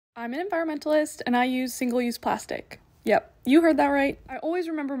I'm an environmentalist and I use single-use plastic. Yep, you heard that right. I always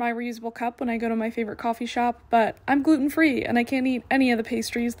remember my reusable cup when I go to my favorite coffee shop, but I'm gluten-free and I can't eat any of the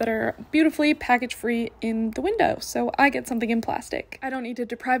pastries that are beautifully package-free in the window, so I get something in plastic. I don't need to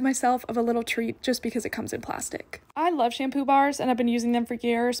deprive myself of a little treat just because it comes in plastic. I love shampoo bars and I've been using them for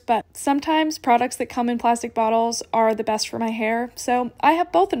years, but sometimes products that come in plastic bottles are the best for my hair, so I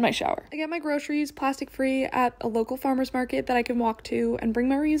have both in my shower. I get my groceries plastic-free at a local farmer's market that I can walk to and bring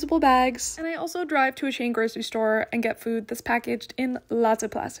my reusable bags, and I also drive to a chain grocery store and get food that's packaged in lots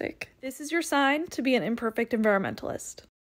of plastic. This is your sign to be an imperfect environmentalist.